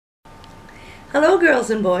Hello girls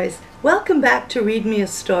and boys, welcome back to Read Me a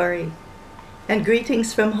Story and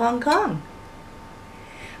greetings from Hong Kong.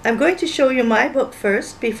 I'm going to show you my book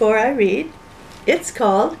first before I read. It's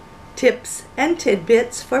called Tips and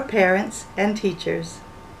Tidbits for Parents and Teachers.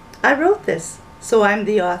 I wrote this, so I'm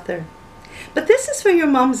the author. But this is for your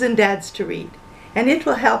moms and dads to read, and it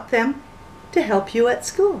will help them to help you at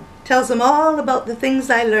school. Tells them all about the things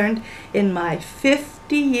I learned in my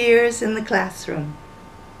 50 years in the classroom.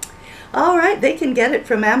 All right, they can get it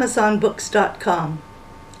from AmazonBooks.com.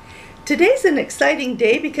 Today's an exciting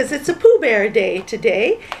day because it's a Pooh Bear Day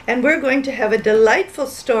today, and we're going to have a delightful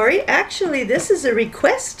story. Actually, this is a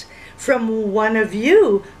request from one of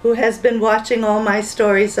you who has been watching all my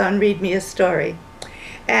stories on Read Me a Story.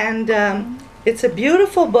 And it's a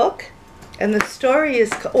beautiful book, and the story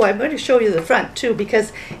is, I'm going to show you the front too,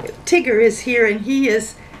 because Tigger is here and he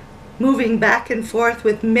is moving back and forth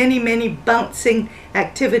with many bouncing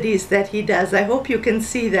activities that he does. I hope you can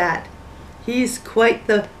see that. He's quite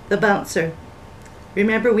the bouncer.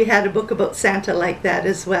 Remember, we had a book about Santa like that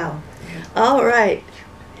as well. All right.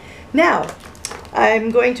 Now, I'm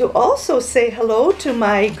going to also say hello to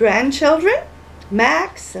my grandchildren,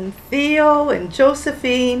 Max and Theo and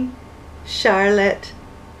Josephine, Charlotte,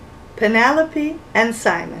 Penelope, and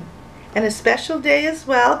Simon. And a special day as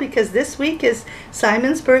well, because this week is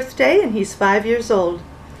Simon's birthday and he's 5 years old.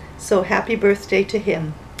 So happy birthday to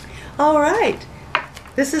him. All right,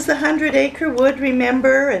 this is the 100-acre wood,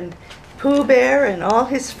 remember, and Pooh Bear and all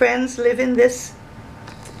his friends live in this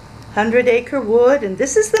 100-acre wood, and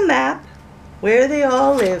this is the map where they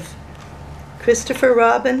all live. Christopher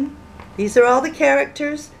Robin, these are all the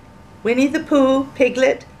characters. Winnie the Pooh,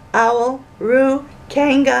 Piglet, Owl, Roo,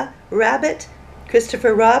 Kanga, Rabbit,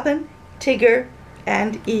 Christopher Robin, Tigger,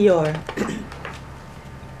 and Eeyore.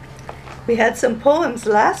 We had some poems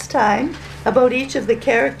last time about each of the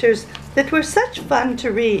characters that were such fun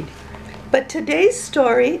to read. But today's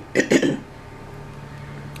story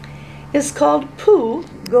is called Pooh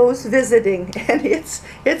Goes Visiting, and it's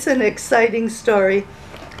an exciting story.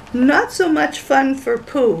 Not so much fun for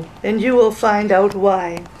Pooh, and you will find out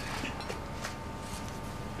why.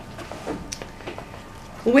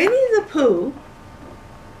 Winnie the Pooh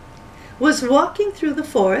was walking through the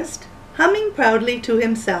forest, humming proudly to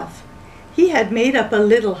himself. He had made up a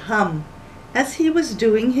little hum as he was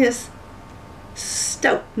doing his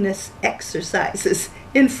stoutness exercises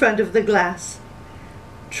in front of the glass.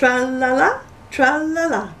 Tra-la-la,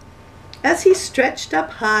 tra-la-la, as he stretched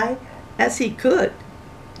up high as he could.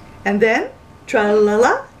 And then,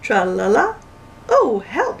 tra-la-la, tra-la-la, oh,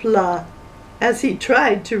 help-la, as he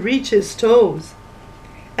tried to reach his toes.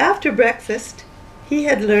 After breakfast, he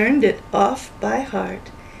had learned it off by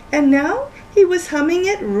heart, and now he was humming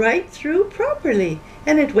it right through properly,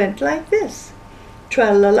 and it went like this.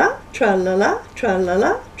 Tra-la-la, tra-la-la,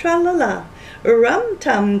 tra-la-la, tra-la-la,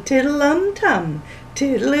 rum-tum, tiddle-um-tum,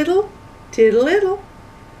 tiddle-iddle, tiddle-iddle,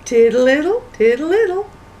 tiddle-iddle, tiddle-iddle,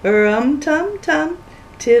 rum-tum-tum,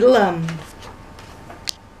 tiddle-um.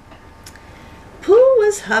 Pooh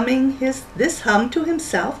was humming this hum to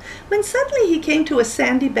himself when suddenly he came to a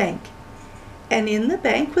sandy bank. And in the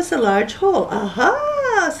bank was a large hole.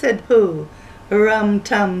 "Aha!" said Pooh.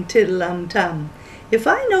 "Rum-tum, tiddle-um-tum. If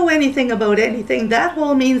I know anything about anything, that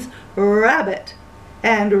hole means rabbit.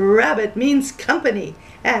 And rabbit means company.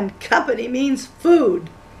 And company means food.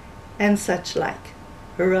 And such like.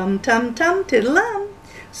 Rum-tum-tum, tiddle-um."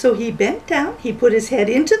 So he bent down, he put his head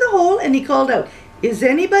into the hole, and he called out, "Is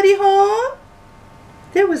anybody home?"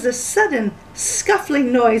 There was a sudden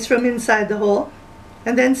scuffling noise from inside the hole,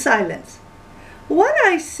 and then silence. "What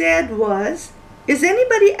I said was, 'Is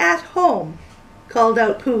anybody at home?'" called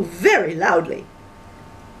out Pooh very loudly.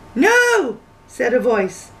 "No," said a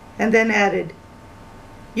voice, and then added,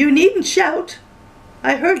 "You needn't shout.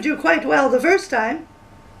 I heard you quite well the first time."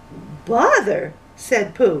 "Bother,"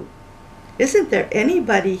 said Pooh. "Isn't there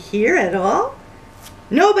anybody here at all?"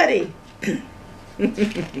 "Nobody."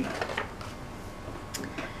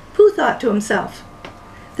 Pooh thought to himself,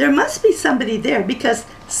 there must be somebody there because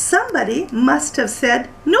somebody must have said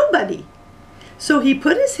nobody. So he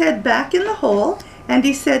put his head back in the hole and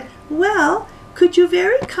he said, "Well, could you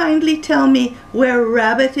very kindly tell me where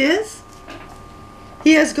Rabbit is?"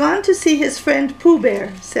 "He has gone to see his friend Pooh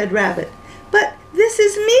Bear," said Rabbit. "But this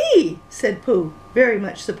is me," said Pooh, very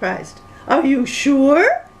much surprised. "Are you sure?"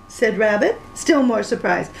 said Rabbit, still more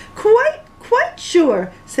surprised. Quite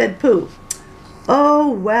sure," said Pooh. "Oh,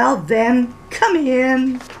 well then, come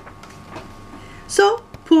in." So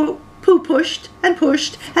Pooh pushed and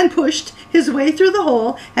pushed and pushed his way through the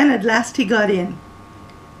hole, and at last he got in.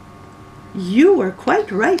 "You were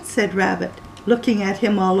quite right," said Rabbit, looking at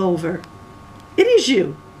him all over. It is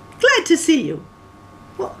you. Glad to see you."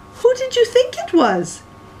 "Well, who did you think it was?"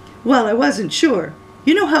 "Well, I wasn't sure.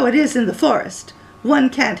 You know how it is in the forest. One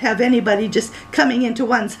can't have anybody just coming into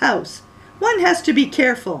one's house. One has to be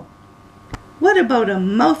careful." "What about a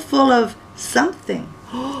mouthful of something?"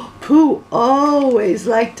 Pooh always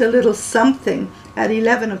liked a little something at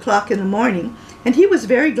 11 o'clock in the morning, and he was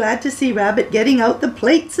very glad to see Rabbit getting out the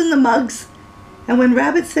plates and the mugs. And when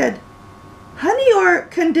Rabbit said, "Honey or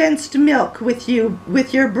condensed milk with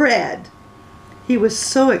your bread?" he was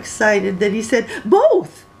so excited that he said,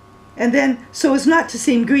 "Both." And then, so as not to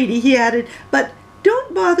seem greedy, he added, "But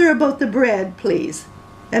don't bother about the bread, please."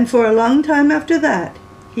 And for a long time after that,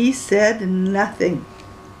 he said nothing.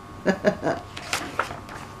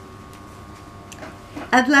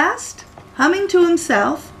 At last, humming to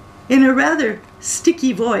himself, in a rather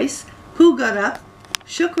sticky voice, Pooh got up,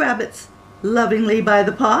 shook Rabbit lovingly by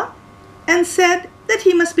the paw, and said that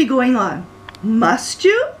he must be going on. "Must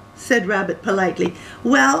you?" said Rabbit politely.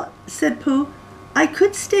 "Well," said Pooh, "I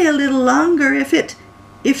could stay a little longer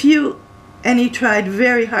if you," and he tried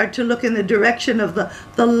very hard to look in the direction of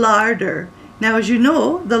the larder. Now, as you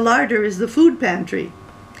know, the larder is the food pantry.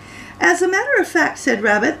 "As a matter of fact," said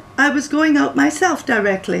Rabbit, "I was going out myself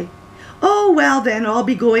directly." "Oh, well then, I'll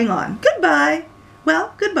be going on. Goodbye."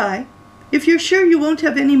 "Well, goodbye, if you're sure you won't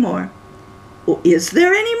have any more." "Oh, is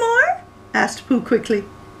there any more?" asked Pooh quickly.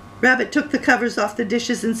 Rabbit took the covers off the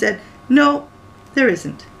dishes and said, "No, there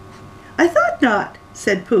isn't." "I thought not,"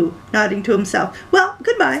 said Pooh, nodding to himself. "Well,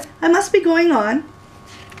 goodbye, I must be going on."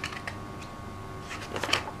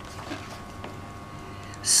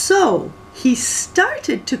 So he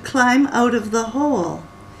started to climb out of the hole.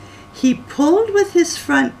 He pulled with his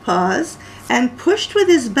front paws and pushed with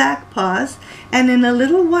his back paws, and in a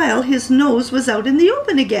little while his nose was out in the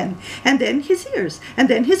open again, and then his ears, and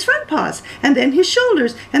then his front paws, and then his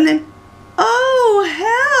shoulders, and then... "Oh,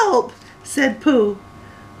 help!" said Pooh.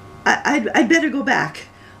 I'd better go back."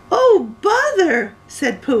 "Oh, bother!"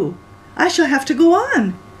 said Pooh. "I shall have to go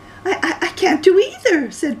on." I can't do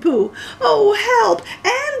either," said Pooh. "Oh, help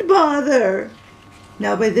and bother."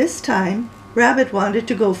 Now by this time, Rabbit wanted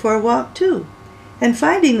to go for a walk too, and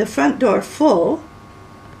finding the front door full,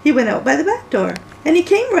 he went out by the back door, and he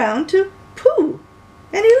came round to Pooh,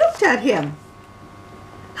 and he looked at him.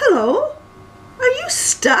 "Hello, are you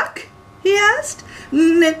stuck?" he asked.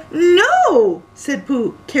 No," said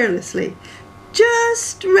Pooh carelessly.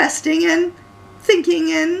 "Just resting and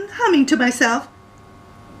thinking and humming to myself."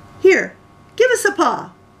 "Here, give us a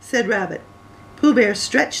paw," said Rabbit. Pooh Bear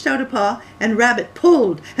stretched out a paw, and Rabbit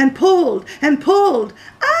pulled and pulled and pulled.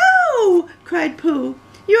 "Ow!" cried Pooh.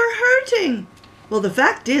 "You're hurting." "Well, the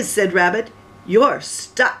fact is," said Rabbit, "you're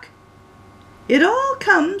stuck." "It all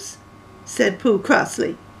comes," said Pooh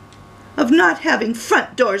crossly, "of not having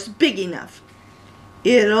front doors big enough."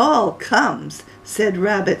 "It all comes," said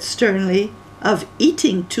Rabbit sternly, "of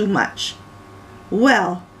eating too much.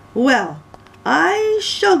 Well, well, I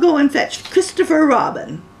shall go and fetch Christopher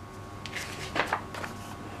Robin."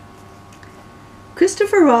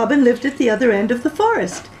 Christopher Robin lived at the other end of the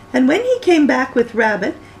forest, and when he came back with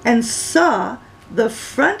Rabbit and saw the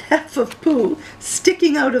front half of Pooh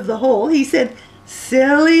sticking out of the hole, he said,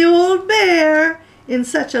 "Silly old bear," in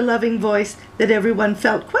such a loving voice that everyone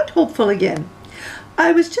felt quite hopeful again.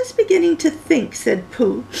 "I was just beginning to think," said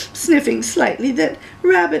Pooh, sniffing slightly, "that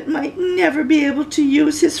Rabbit might never be able to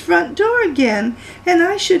use his front door again, and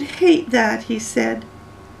I should hate that," he said.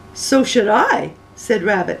 "So should I," said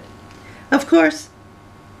Rabbit. "Of course,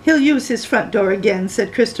 he'll use his front door again,"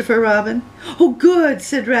 said Christopher Robin. "Oh, good,"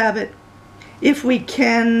 said Rabbit. If we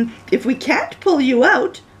can't pull you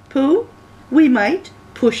out, Pooh, we might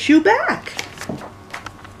push you back."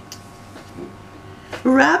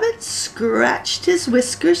 Rabbit scratched his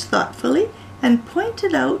whiskers thoughtfully and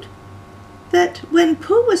pointed out that when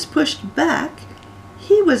Pooh was pushed back,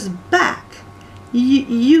 he was back.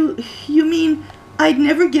 You mean I'd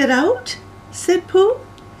never get out?" said Pooh.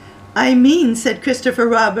 "I mean," said said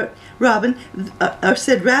Rabbit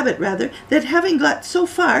rather, "that having got so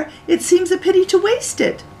far, it seems a pity to waste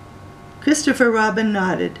it." Christopher Robin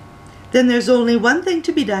nodded. "Then there's only one thing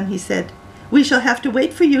to be done," he said. "We shall have to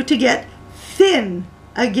wait for you to get thin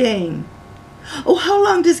again." "Oh, how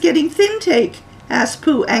long does getting thin take?" asked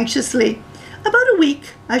Pooh anxiously. "About a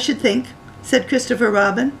week, I should think," said Christopher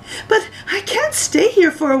Robin. "But I can't stay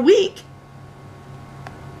here for a week."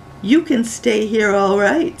 "You can stay here all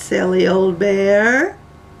right, silly old bear.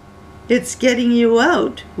 It's getting you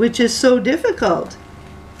out which is so difficult."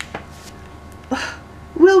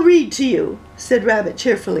 "We'll read to you," said Rabbit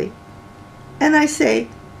cheerfully. "And I say,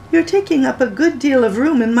 You're taking up a good deal of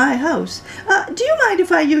room in my house. Do you mind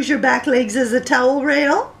if I use your back legs as a towel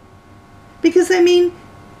rail? Because, I mean,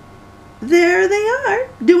 there they are,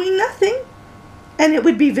 doing nothing. And it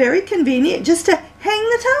would be very convenient just to hang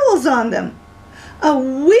the towels on them. A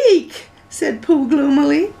week, said Pooh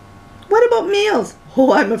gloomily. What about meals?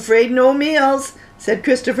 Oh, I'm afraid no meals, said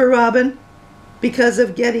Christopher Robin, because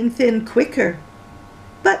of getting thin quicker.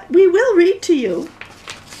 But we will read to you.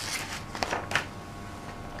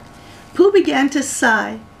 Pooh began to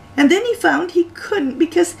sigh, and then he found he couldn't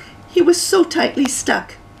because he was so tightly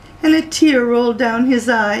stuck, and a tear rolled down his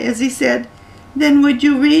eye as he said, "Then would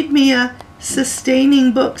you read me a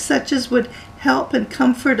sustaining book such as would help and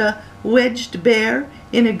comfort a wedged bear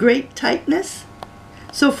in a great tightness?"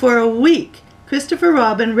 So for a week, Christopher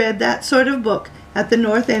Robin read that sort of book at the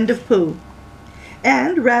north end of Pooh,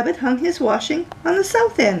 and Rabbit hung his washing on the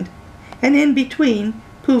south end, and in between,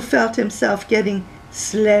 Pooh felt himself getting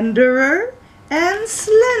slenderer and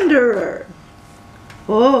slenderer.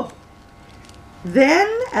 Oh, then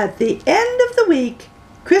at the end of the week,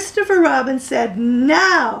 Christopher Robin said,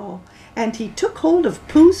 "Now!" and he took hold of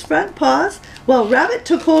Pooh's front paws, while Rabbit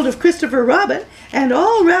took hold of Christopher Robin, and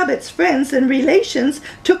all Rabbit's friends and relations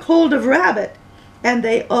took hold of Rabbit, and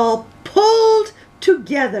they all pulled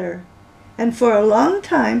together. And for a long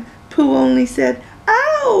time, Pooh only said,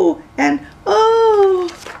 "Ow!" and "Oh!"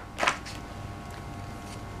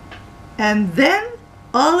 And then,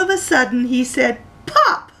 all of a sudden, he said,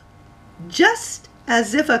 "Pop!" just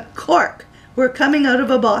as if a cork were coming out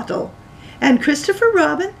of a bottle. And Christopher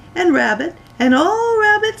Robin and Rabbit and all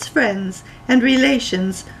Rabbit's friends and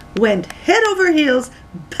relations went head over heels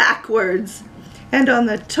backwards. And on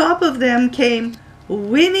the top of them came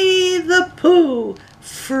Winnie the Pooh,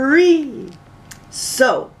 free.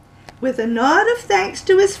 So, with a nod of thanks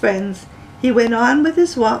to his friends, he went on with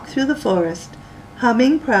his walk through the forest,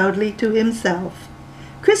 humming proudly to himself.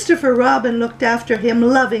 Christopher Robin looked after him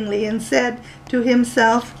lovingly and said to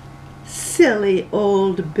himself, "Silly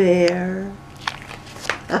old bear."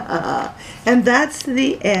 And that's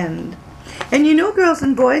the end. And you know, girls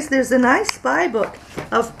and boys, there's a nice spy book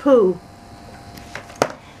of Pooh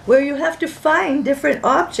where you have to find different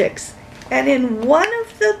objects. And in one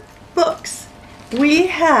of the books, we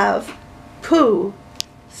have Pooh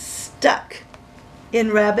stuck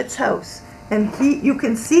in Rabbit's house. And you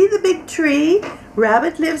can see the big tree.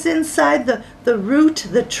 Rabbit lives inside the root,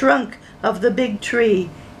 the trunk of the big tree.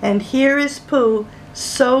 And here is Pooh,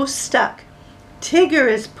 so stuck. Tigger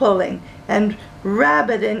is pulling, and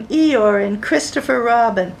Rabbit and Eeyore and Christopher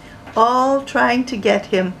Robin, all trying to get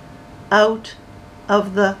him out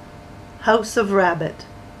of the house of Rabbit.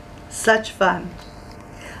 Such fun.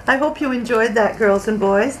 I hope you enjoyed that, girls and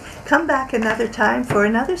boys. Come back another time for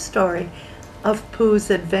another story of Pooh's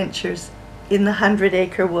adventures in the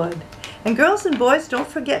 100-Acre Wood. And girls and boys, don't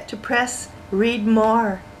forget to press read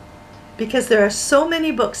more, because there are so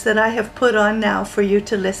many books that I have put on now for you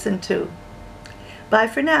to listen to. Bye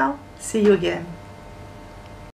for now. See you again.